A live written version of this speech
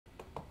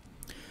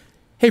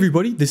Hey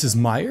everybody, this is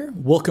MYR.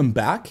 Welcome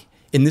back.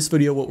 In this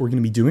video, what we're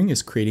going to be doing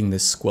is creating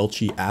this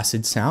squelchy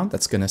acid sound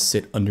that's going to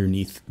sit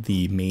underneath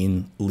the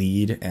main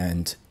lead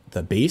and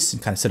the bass and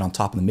kind of sit on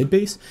top of the mid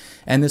bass.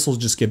 And this will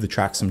just give the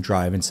track some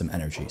drive and some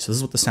energy. So this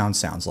is what the sound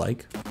sounds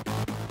like.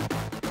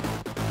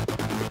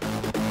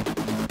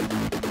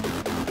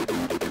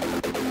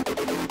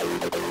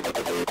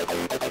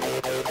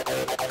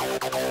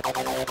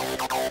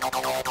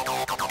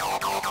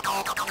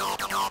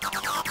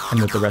 And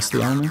with the rest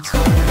of the elements.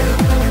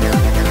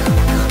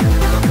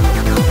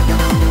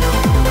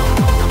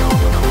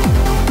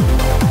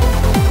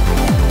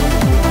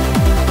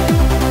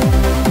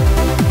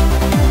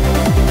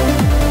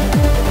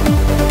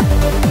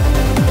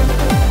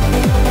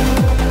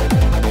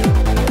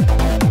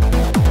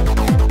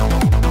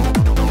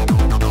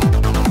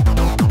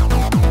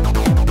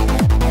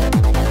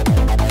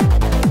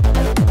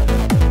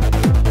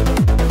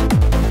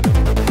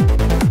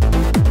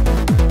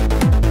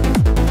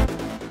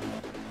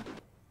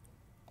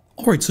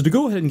 Alright, so to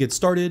go ahead and get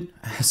started,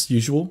 as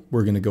usual,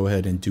 we're going to go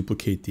ahead and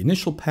duplicate the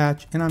initial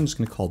patch, and I'm just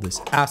going to call this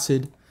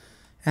acid,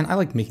 and I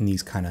like making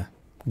these kind of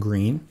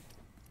green.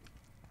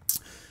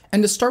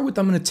 And to start with,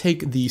 I'm going to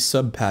take the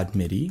subpad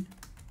MIDI,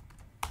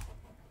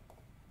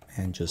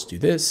 and just do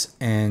this,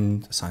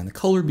 and assign the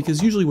color,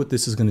 because usually what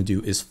this is going to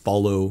do is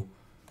follow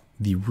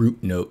the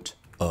root note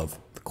of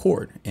the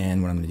chord.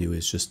 And what I'm going to do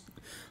is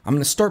I'm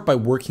going to start by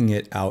working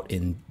it out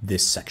in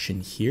this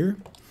section here,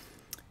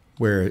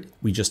 where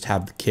we just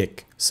have the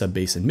kick, sub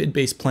bass, and mid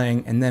bass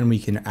playing, and then we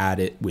can add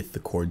it with the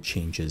chord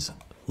changes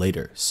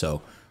later.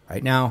 So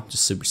right now,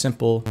 just super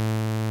simple.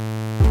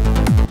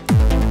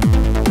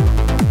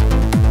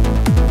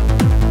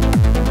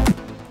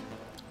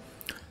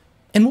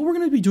 And what we're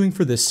going to be doing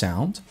for this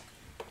sound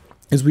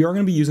is we are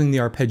going to be using the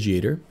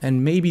arpeggiator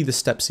and maybe the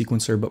step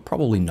sequencer, but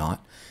probably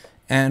not.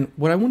 And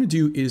what I want to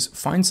do is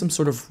find some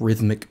sort of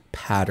rhythmic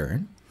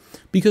pattern.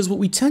 Because what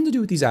we tend to do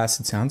with these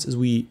acid sounds is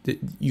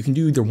you can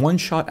do either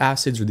one-shot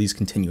acids or these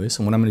continuous.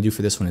 And what I'm going to do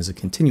for this one is a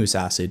continuous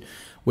acid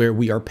where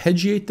we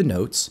arpeggiate the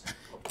notes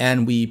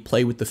and we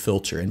play with the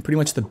filter. And pretty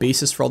much the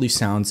basis for all these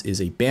sounds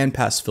is a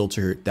bandpass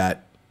filter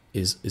that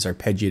is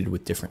arpeggiated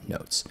with different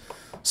notes.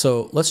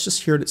 So let's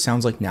just hear what it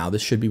sounds like now.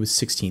 This should be with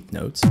 16th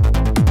notes.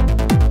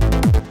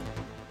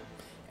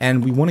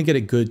 And we want to get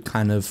a good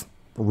kind of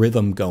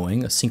rhythm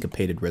going, a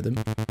syncopated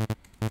rhythm.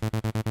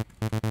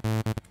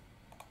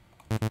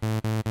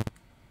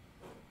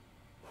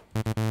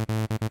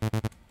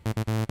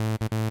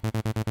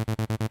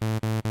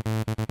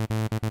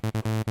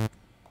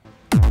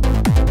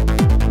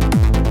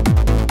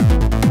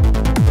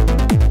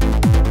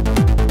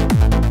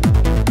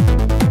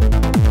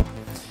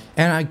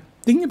 And I'm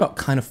thinking about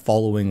kind of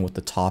following what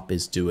the top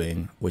is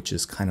doing, which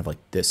is kind of like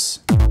this.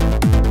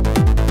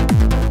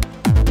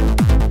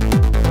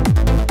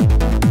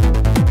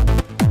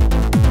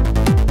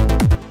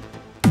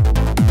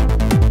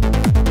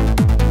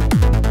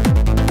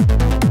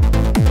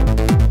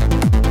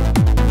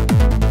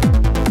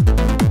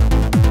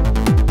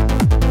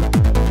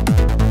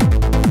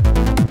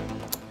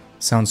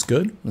 Sounds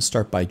good. Let's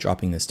start by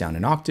dropping this down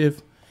an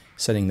octave,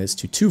 setting this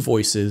to 2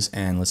 voices,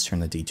 and let's turn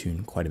the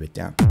detune quite a bit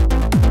down.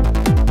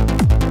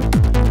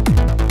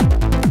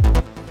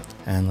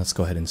 And let's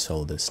go ahead and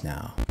solo this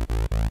now.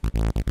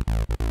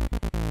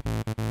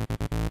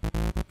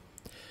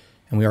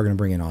 And we are going to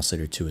bring in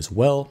oscillator 2 as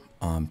well.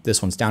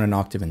 This one's down an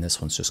octave, and this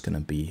one's just going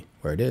to be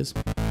where it is.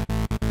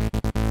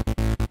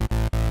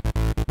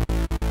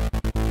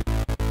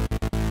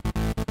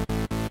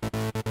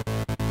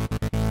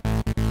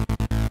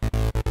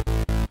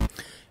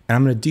 And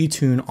I'm going to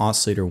detune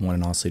oscillator 1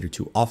 and oscillator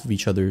 2 off of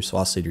each other. So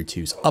oscillator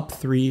 2 is up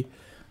 3.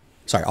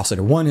 Sorry,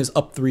 oscillator 1 is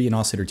up 3 and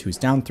oscillator 2 is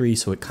down 3.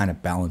 So it kind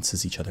of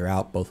balances each other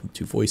out, both with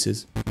 2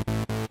 voices.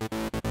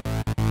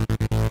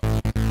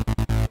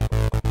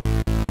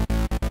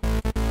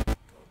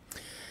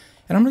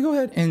 And I'm going to go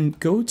ahead and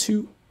go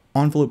to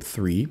envelope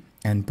 3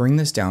 and bring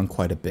this down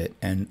quite a bit.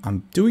 And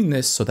I'm doing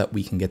this so that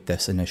we can get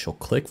this initial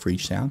click for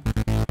each sound.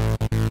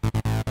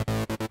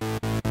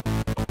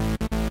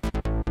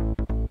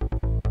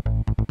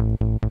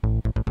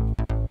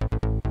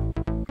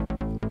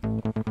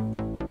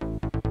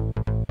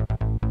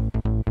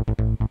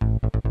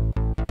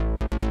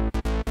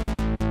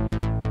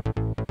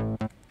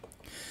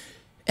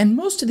 And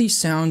most of these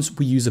sounds,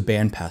 we use a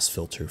bandpass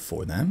filter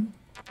for them.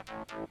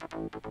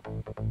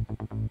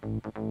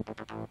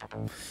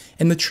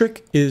 And the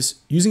trick is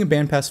using a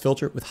bandpass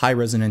filter with high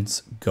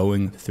resonance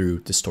going through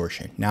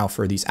distortion. Now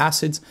for these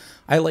acids,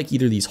 I like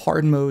either these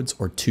hard modes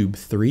or tube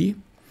 3.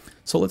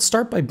 So let's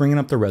start by bringing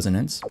up the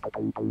resonance.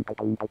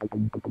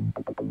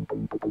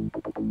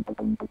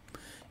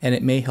 And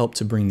it may help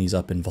to bring these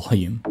up in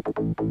volume.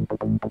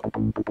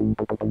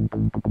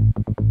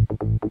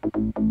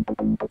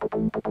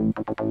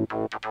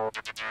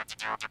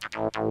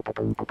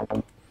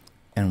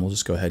 And we'll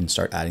just go ahead and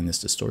start adding this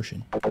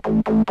distortion.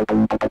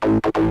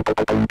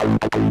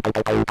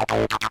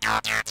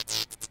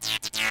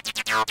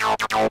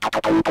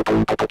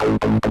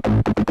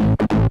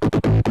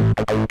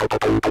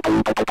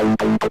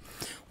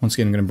 Once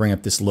again, I'm going to bring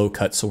up this low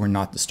cut so we're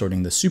not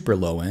distorting the super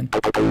low end.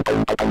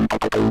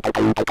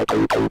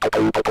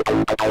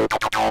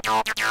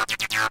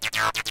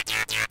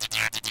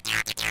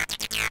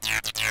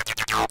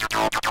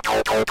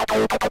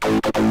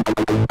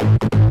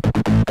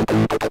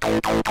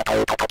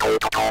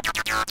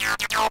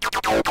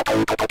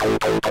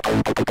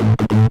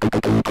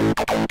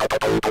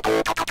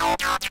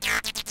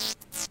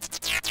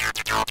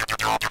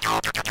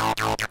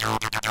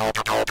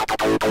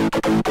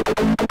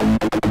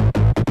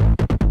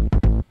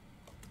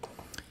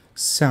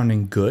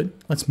 Sounding good.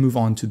 Let's move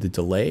on to the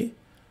delay.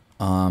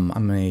 I'm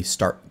going to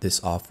start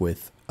this off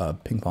with a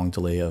ping pong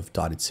delay of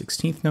dotted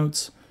 16th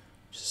notes,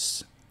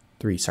 just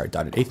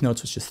dotted 8th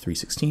notes, which is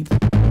 3/16.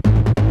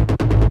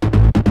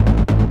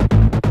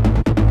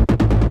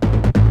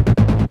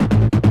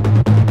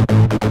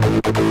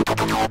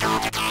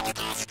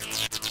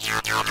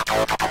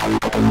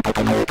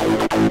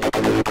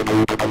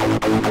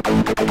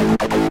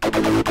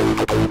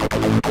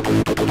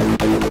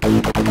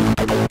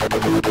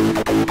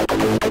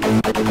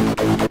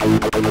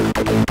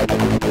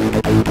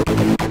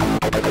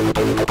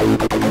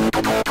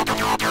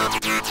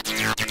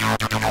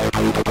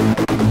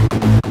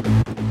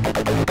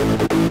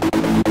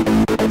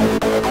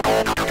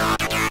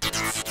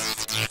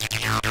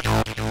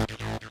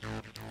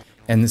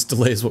 And this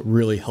delay is what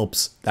really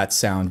helps that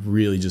sound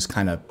really just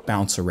kind of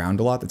bounce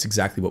around a lot. That's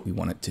exactly what we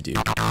want it to do.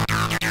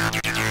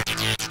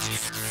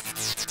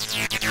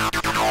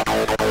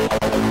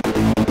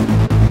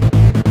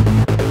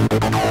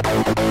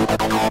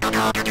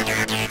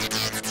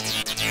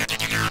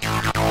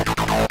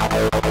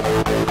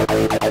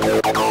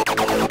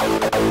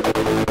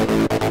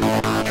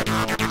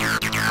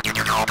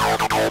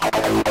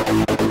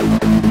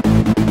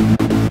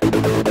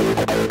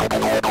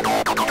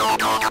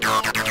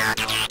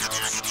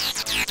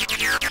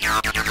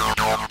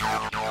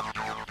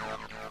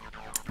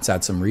 Let's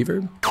add some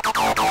reverb.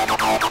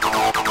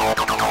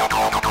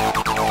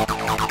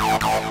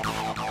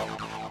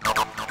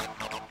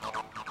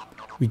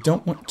 We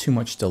don't want too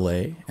much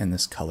delay in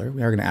this color.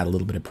 We are going to add a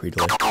little bit of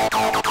pre-delay.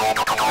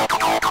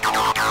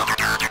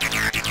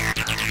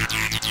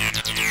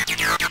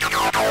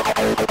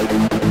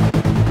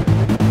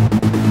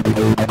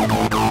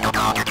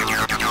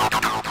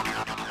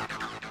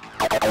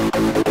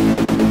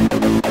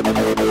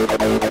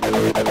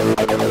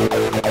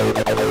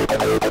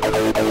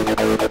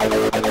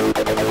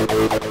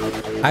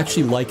 I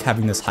actually like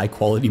having this high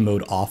quality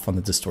mode off on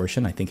the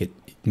distortion. I think it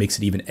makes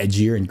it even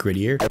edgier and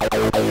grittier.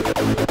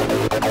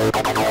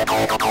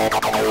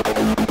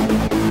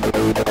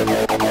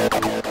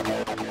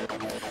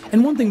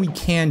 And one thing we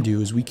can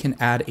do is we can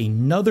add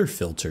another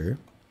filter,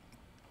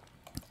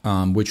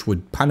 which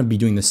would kind of be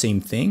doing the same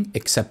thing,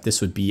 except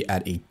this would be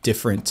at a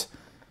different,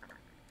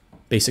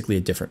 basically a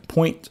different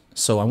point.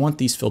 So I want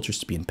these filters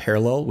to be in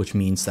parallel, which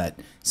means that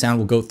sound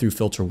will go through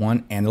filter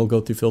 1 and it'll go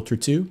through filter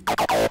 2.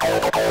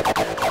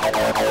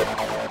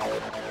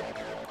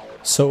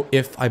 So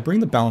if I bring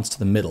the balance to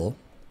the middle,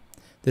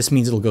 this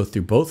means it'll go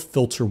through both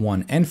filter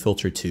 1 and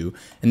filter 2,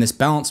 and this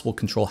balance will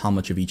control how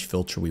much of each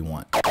filter we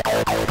want.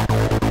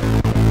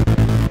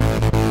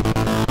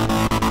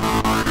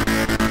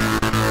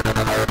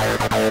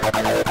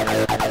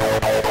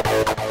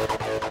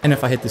 And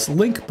if I hit this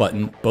link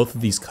button, both of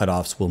these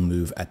cutoffs will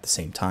move at the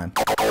same time.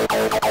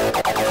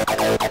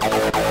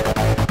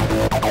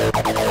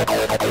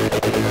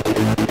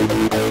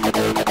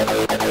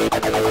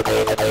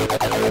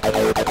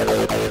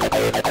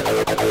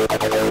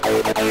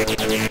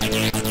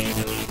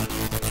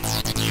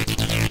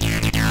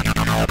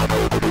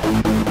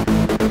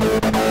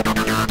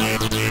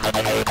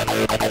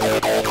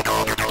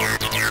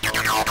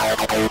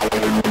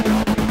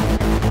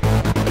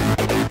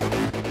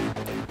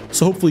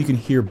 So hopefully you can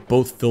hear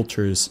both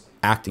filters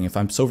acting. If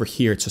I'm over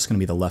here, it's just going to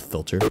be the left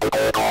filter.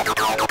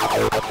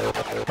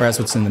 Whereas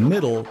what's in the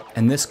middle,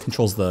 and this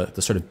controls the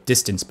sort of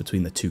distance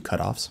between the two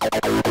cutoffs.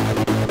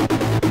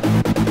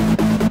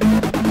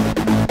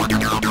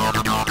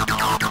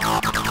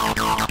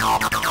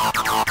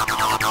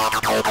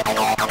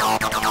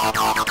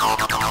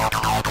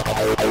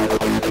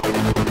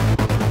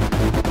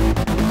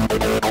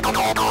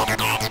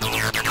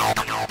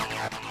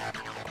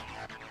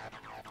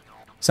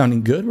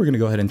 Sounding good, we're going to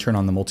go ahead and turn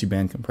on the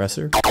multi-band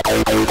compressor.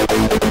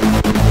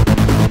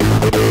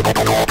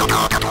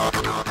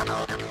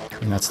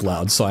 And that's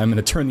loud, so I'm going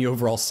to turn the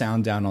overall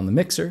sound down on the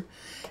mixer.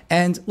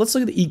 And let's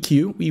look at the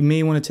EQ. We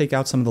may want to take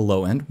out some of the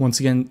low end. Once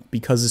again,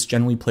 because this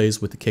generally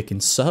plays with the kick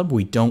and sub,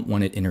 we don't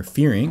want it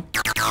interfering.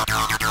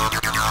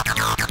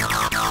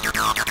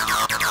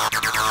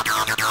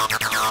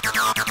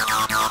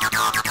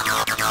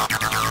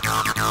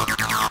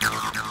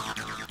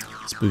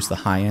 Boost the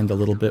high end a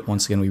little bit.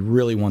 Once again, we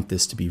really want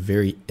this to be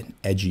very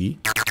edgy.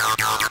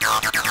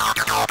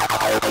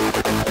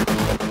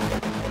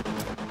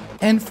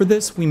 And for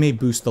this, we may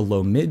boost the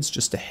low mids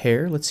just a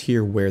hair. Let's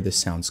hear where this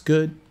sounds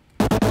good.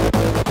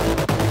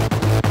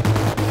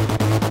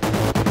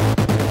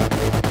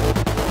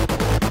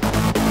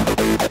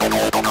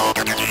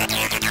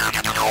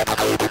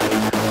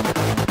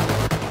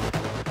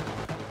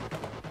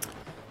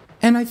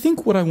 And I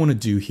think what I want to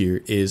do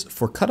here is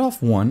for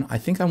cutoff 1, I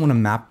think I want to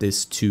map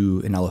this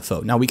to an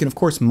LFO. Now we can of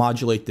course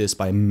modulate this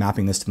by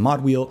mapping this to the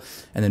mod wheel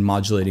and then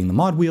modulating the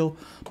mod wheel.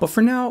 But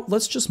for now,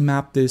 let's just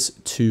map this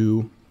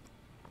to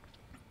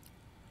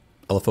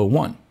LFO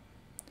 1.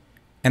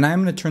 And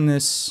I'm going to turn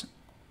this,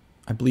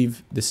 I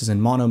believe this is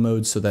in mono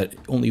mode so that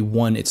only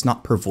one, it's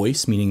not per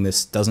voice, meaning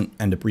this doesn't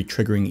end up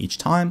re-triggering each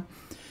time.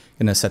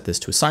 I'm going to set this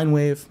to a sine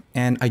wave,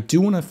 and I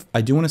do want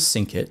to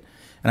sync it.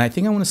 And I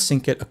think I want to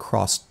sync it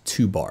across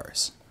 2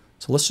 bars.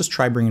 So let's just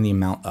try bringing the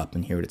amount up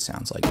and hear what it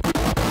sounds like.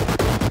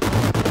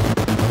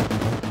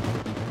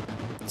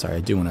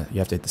 Sorry, you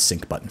have to hit the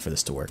sync button for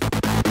this to work.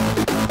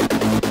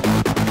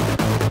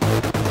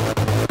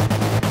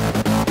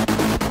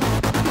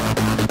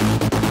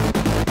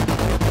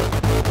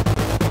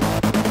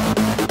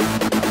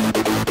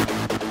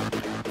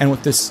 And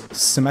what this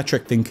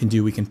symmetric thing can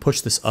do, we can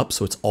push this up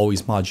so it's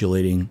always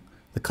modulating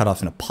the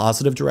cutoff in a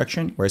positive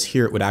direction, whereas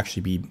here it would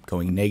actually be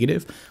going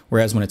negative.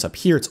 Whereas when it's up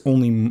here, it's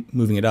only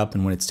moving it up,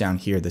 and when it's down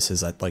here, this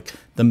is at like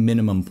the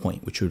minimum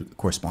point, which would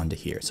correspond to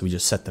here. So we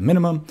just set the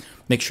minimum,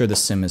 make sure the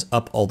sim is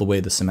up all the way,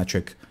 the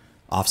symmetric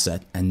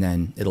offset, and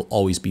then it'll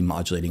always be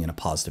modulating in a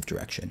positive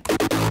direction.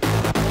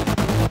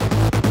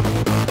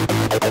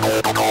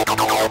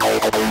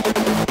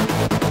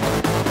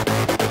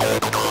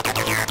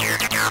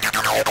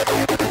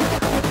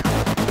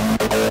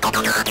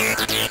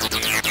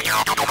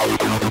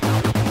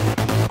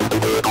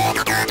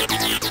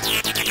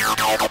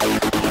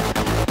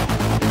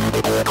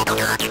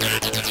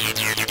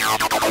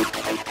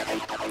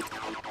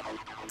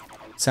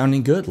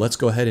 Sounding good. Let's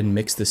go ahead and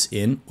mix this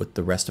in with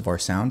the rest of our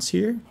sounds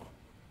here.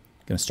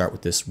 Gonna start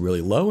with this really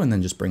low and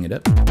then just bring it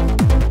up.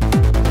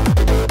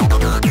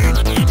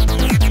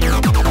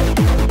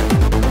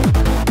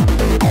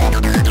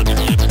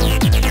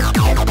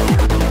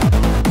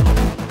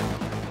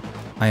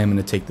 I am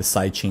gonna take the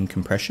sidechain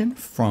compression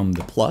from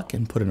the pluck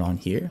and put it on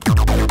here.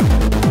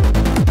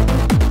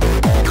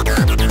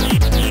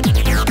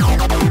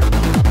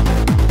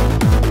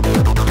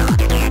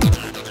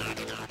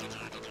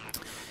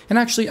 And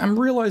actually, I'm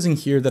realizing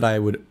here that I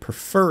would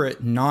prefer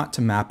it not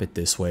to map it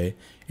this way.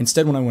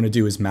 Instead, what I want to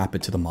do is map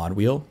it to the mod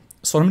wheel.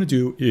 So what I'm going to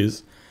do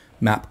is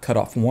map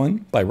cutoff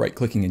 1 by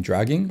right-clicking and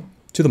dragging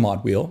to the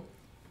mod wheel.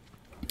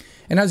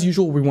 And as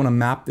usual, we want to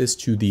map this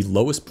to the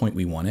lowest point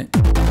we want it.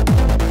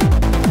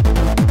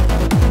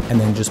 And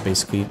then just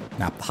basically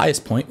map the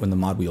highest point when the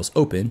mod wheel's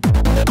open.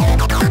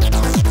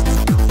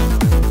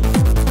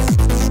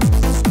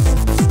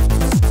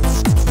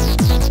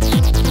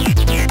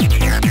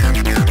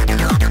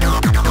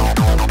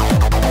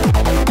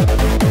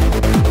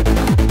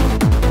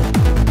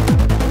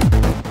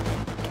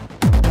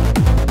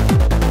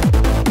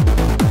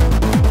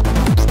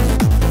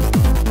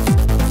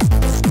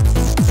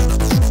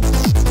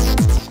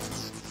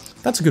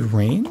 That's a good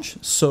range.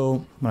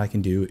 So what I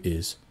can do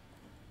is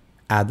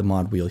add the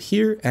mod wheel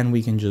here, and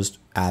we can just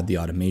add the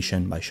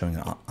automation by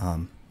showing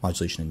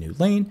modulation in new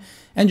lane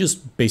and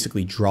just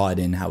basically draw it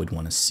in how we'd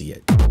want to see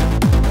it.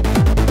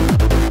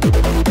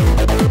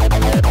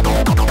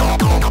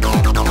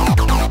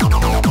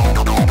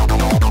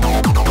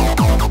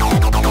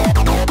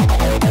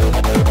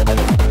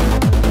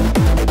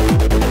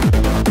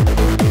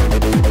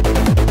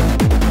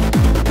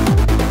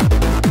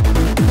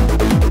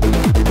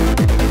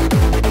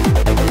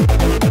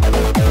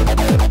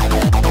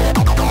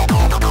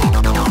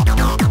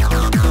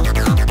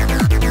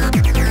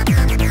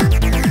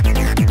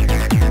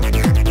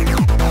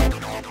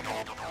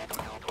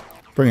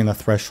 Bringing the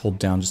threshold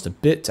down just a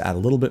bit to add a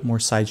little bit more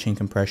sidechain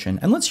compression.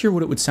 And let's hear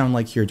what it would sound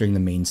like here during the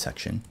main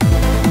section.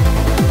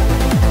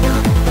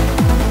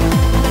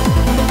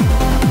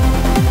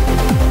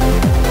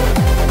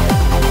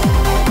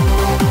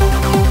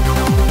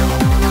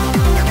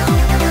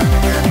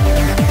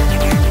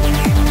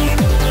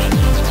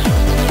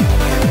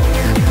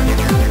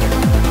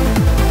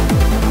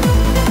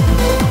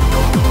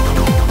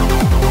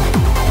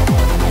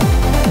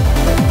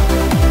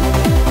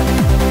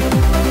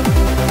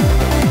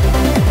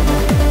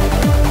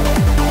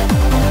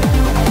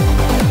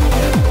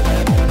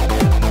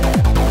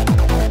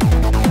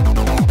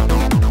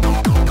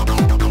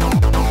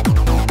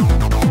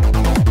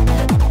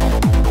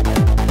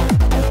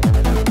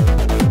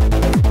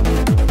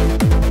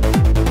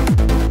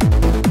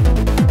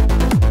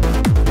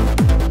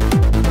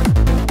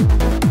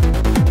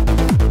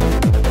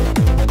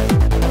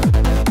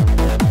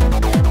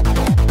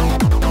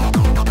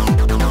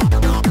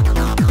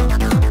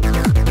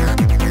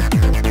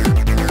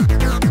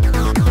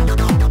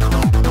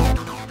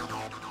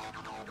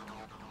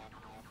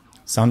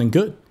 Sounding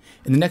good.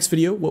 In the next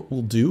video, what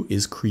we'll do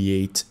is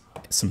create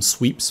some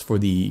sweeps for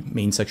the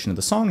main section of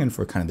the song and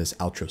for kind of this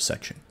outro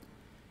section.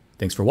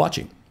 Thanks for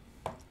watching.